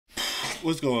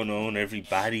What's going on,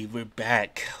 everybody? We're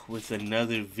back with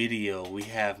another video. We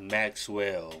have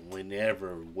Maxwell.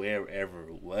 Whenever, wherever,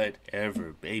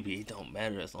 whatever, baby, it don't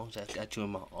matter as long as I got you in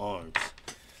my arms.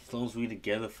 As long as we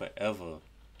together forever.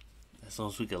 As long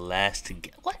as we can last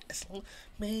together. What? As long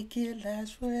make it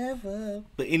last forever.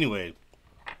 But anyway,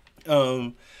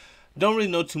 don't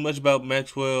really know too much about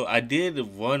Maxwell. I did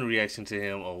one reaction to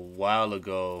him a while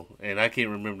ago, and I can't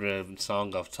remember the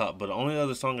song off top, but the only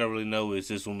other song I really know is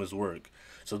This Woman's Work.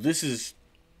 So this is,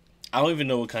 I don't even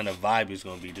know what kind of vibe it's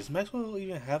going to be. Does Maxwell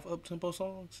even have up-tempo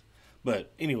songs?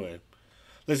 But anyway,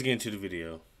 let's get into the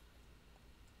video.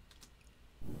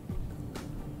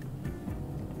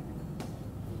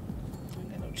 Ain't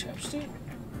got no chapstick.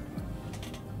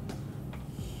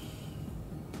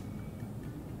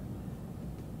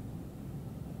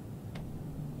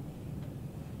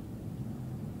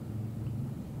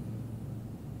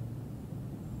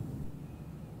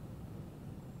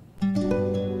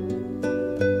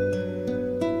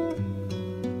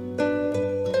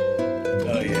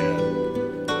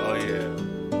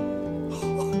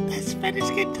 Spanish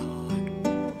guitar.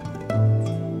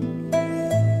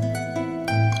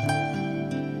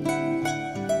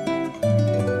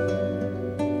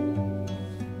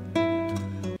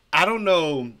 I don't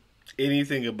know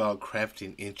anything about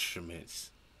crafting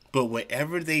instruments, but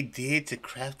whatever they did to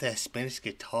craft that Spanish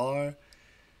guitar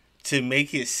to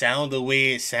make it sound the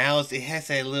way it sounds, it has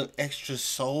that little extra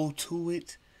soul to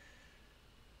it.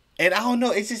 And I don't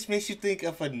know, it just makes you think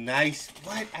of a nice,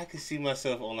 what? I could see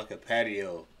myself on like a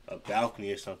patio, a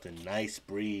balcony or something, nice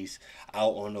breeze,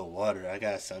 out on the water. I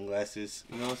got sunglasses,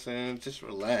 you know what I'm saying? Just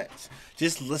relax.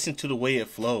 Just listen to the way it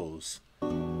flows.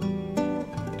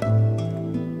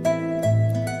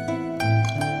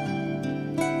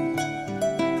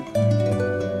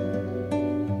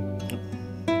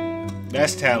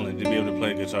 That's talent, to be able to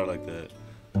play a guitar like that.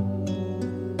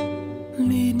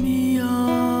 Lead me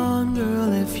on,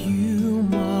 girl, if you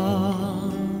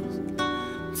must.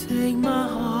 Take my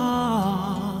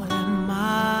heart and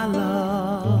my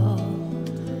love.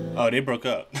 Oh, they broke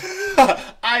up.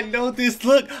 I know this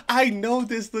look. I know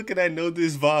this look and I know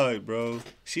this vibe, bro.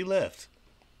 She left.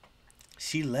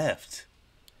 She left.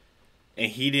 And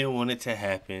he didn't want it to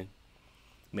happen.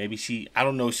 Maybe I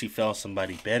don't know if she found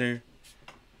somebody better.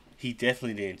 He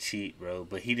definitely didn't cheat, bro,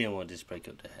 but he didn't want this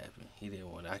breakup to happen. He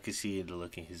didn't want it. I could see the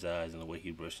look in his eyes and the way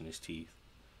he brushing his teeth.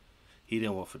 He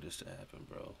didn't want for this to happen,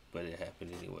 bro, but it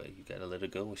happened anyway. You gotta let her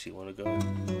go when she wanna go.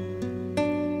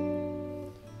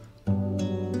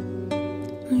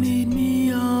 Lead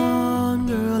me on,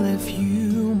 girl, if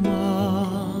you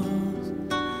must.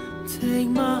 Take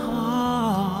my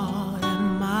heart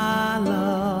and my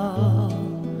love.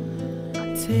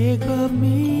 Take of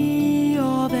me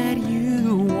all that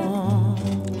you want.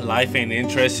 Life ain't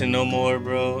interesting no more,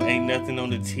 bro. Ain't nothing on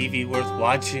the TV worth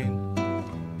watching.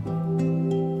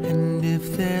 And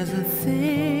if there's a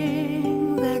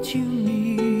thing that you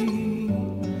need,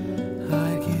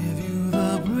 I'd give you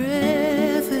the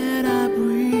breath that I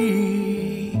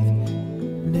breathe.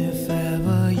 And if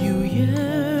ever you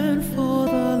yearn for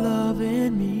the love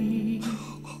in me,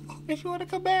 If you wanna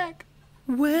come back.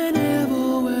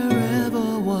 whenever,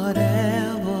 wherever,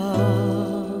 whatever.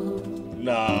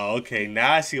 Nah, okay,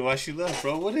 now I see why she left,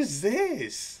 bro. What is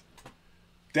this?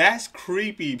 That's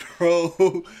creepy,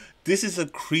 bro. This is a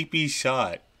creepy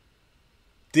shot.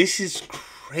 This is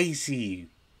crazy,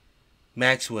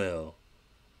 Maxwell.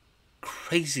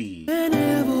 Crazy.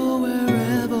 Whenever,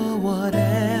 wherever,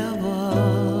 whatever.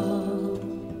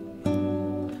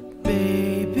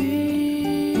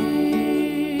 Baby.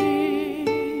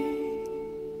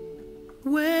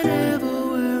 Whenever,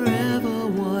 wherever,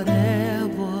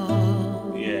 whatever.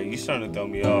 Yeah, you starting to throw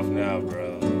me off now,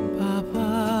 bro.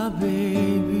 Papa,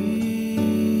 baby.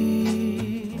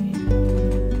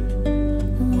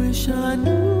 Wish I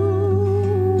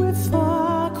knew if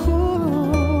I could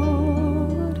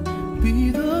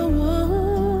be the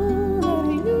one that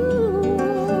you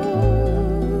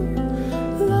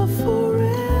love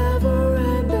forever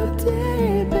and a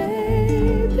day,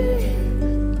 baby.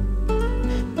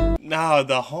 Nah,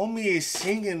 the homie is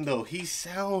singing though. He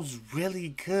sounds really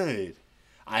good.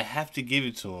 I have to give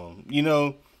it to him. You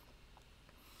know,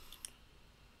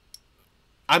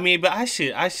 I mean, but I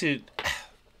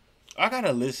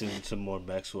gotta listen to more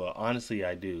Maxwell. Honestly,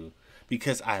 I do.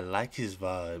 Because I like his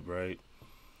vibe, right?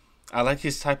 I like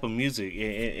his type of music.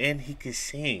 And he can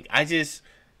sing.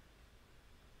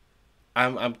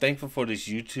 I'm thankful for this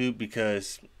YouTube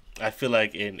because I feel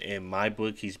like in my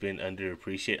book, he's been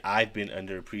underappreciated. I've been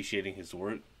underappreciating his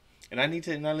work. And I need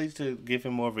to give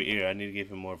him more of an ear. I need to give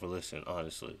him more of a listen,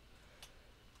 honestly.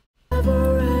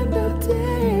 Forever and a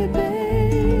day, baby.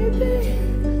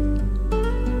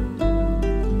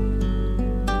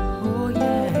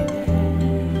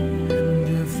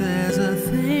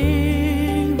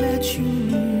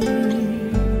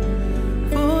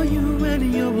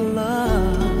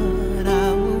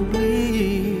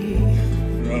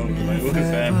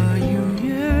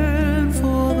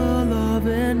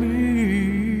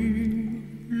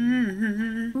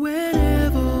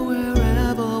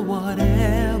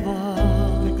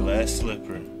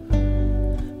 slipper.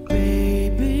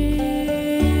 Baby,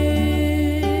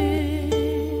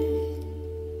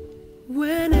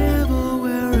 whenever,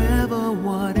 wherever,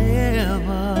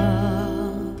 whatever,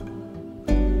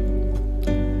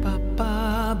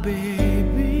 Papa, baby.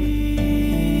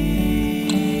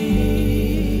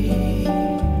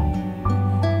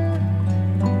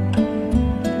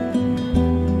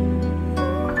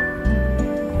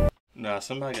 Nah,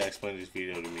 somebody gotta explain this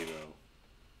video to me though.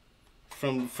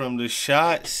 From the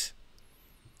shots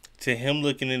to him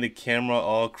looking in the camera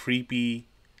all creepy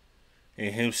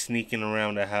and him sneaking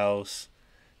around the house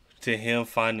to him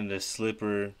finding the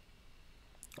slipper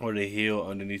or the heel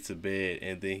underneath the bed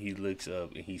and then he looks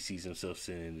up and he sees himself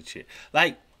sitting in the chair.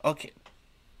 Like, okay.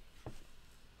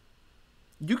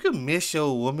 You can miss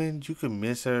your woman, you can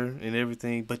miss her and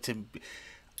everything, but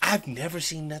I've never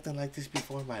seen nothing like this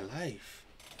before in my life.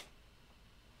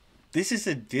 This is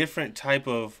a different type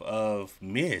of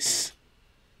miss.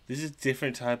 This is a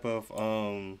different type of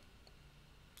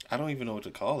I don't even know what to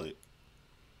call it.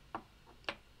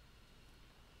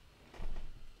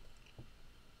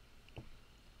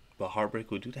 But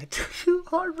heartbreak will do that to you.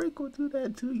 Heartbreak will do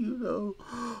that to you, though.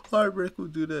 Heartbreak will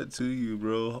do that to you,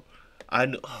 bro. I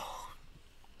know.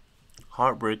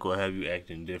 Heartbreak will have you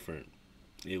acting different.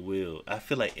 It will. I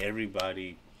feel like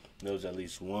everybody knows at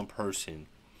least one person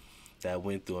that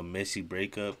went through a messy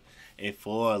breakup, and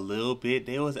for a little bit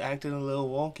they was acting a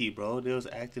little wonky, bro. They was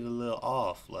acting a little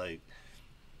off. Like,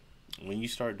 when you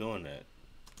start doing that.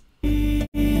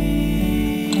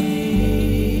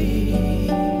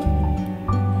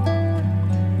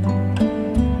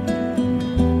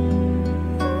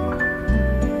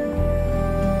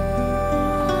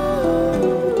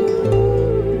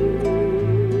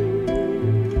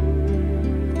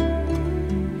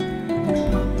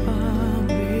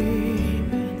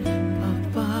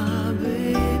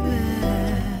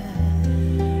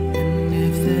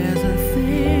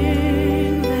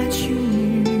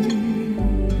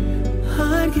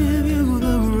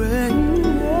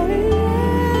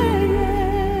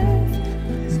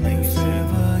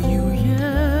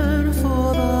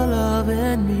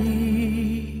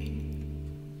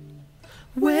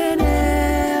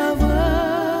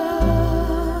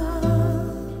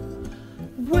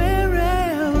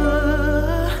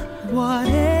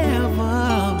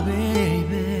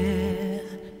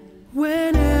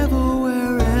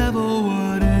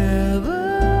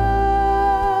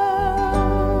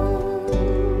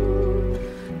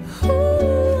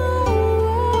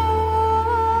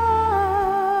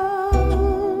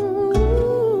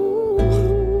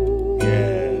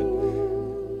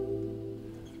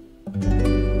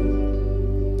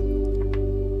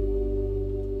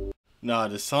 Nah,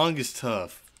 the song is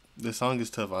tough. The song is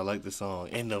tough. I like the song.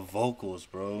 And the vocals,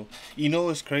 bro. You know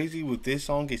what's crazy? With this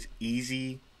song, it's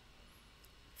easy.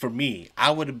 For me,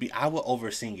 I would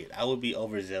oversing it. I would be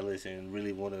overzealous and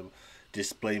really want to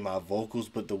display my vocals.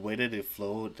 But the way that it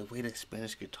flowed, the way that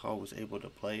Spanish guitar was able to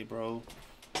play, bro.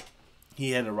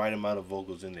 He had the right amount of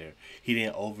vocals in there. He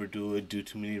didn't overdo it, do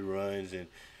too many runs. And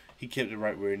he kept it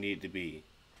right where it needed to be.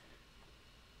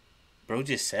 Bro,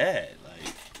 just sad.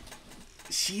 Like,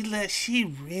 she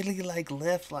really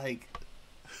left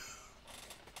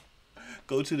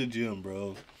go to the gym,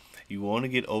 bro. You want to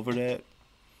get over that.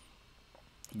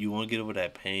 You want to get over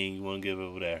that pain. You want to get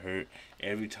over that hurt.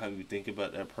 Every time you think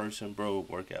about that person, bro,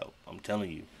 work out. I'm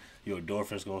telling you, your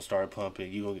endorphins gonna start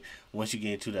pumping. Once you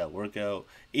get into that workout,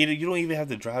 either you don't even have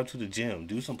to drive to the gym.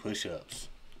 Do some push-ups,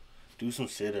 do some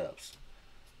sit-ups,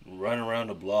 run around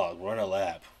the block, run a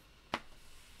lap.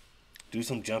 Do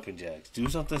some jumping jacks. Do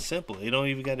something simple. It don't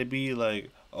even got to be like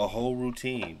a whole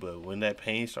routine. But when that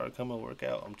pain start coming, work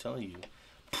out. I'm telling you.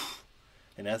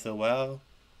 And after a while,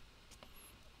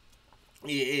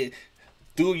 it's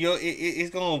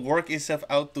gonna work itself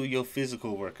out through your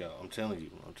physical workout. I'm telling you.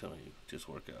 Just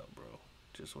work out, bro.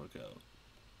 Just work out.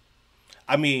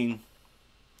 I mean,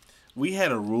 we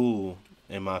had a rule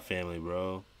in my family,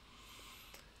 bro.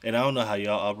 And I don't know how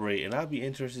y'all operate, and I'd be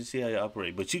interested to see how y'all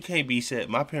operate. But you can't be sad.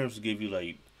 My parents would give you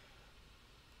like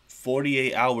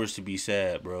 48 hours to be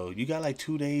sad, bro. You got like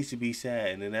 2 days to be sad,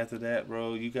 and then after that,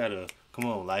 bro, you gotta come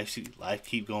on. Life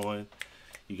keep going.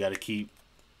 You gotta keep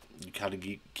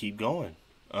going.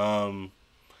 But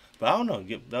I don't know.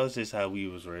 That was just how we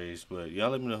was raised. But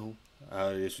y'all let me know how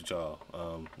it is with y'all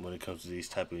when it comes to these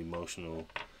type of emotional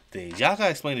things. Y'all gotta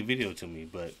explain the video to me,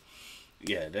 but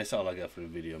yeah, that's all I got for the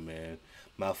video, man.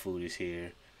 My food is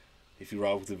here. If you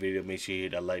rock with the video, make sure you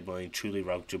hit that like button. Truly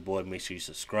rock with your boy. Make sure you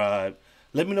subscribe.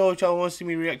 Let me know what y'all want to see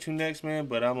me react to next, man.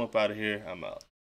 But I'm up out of here. I'm out.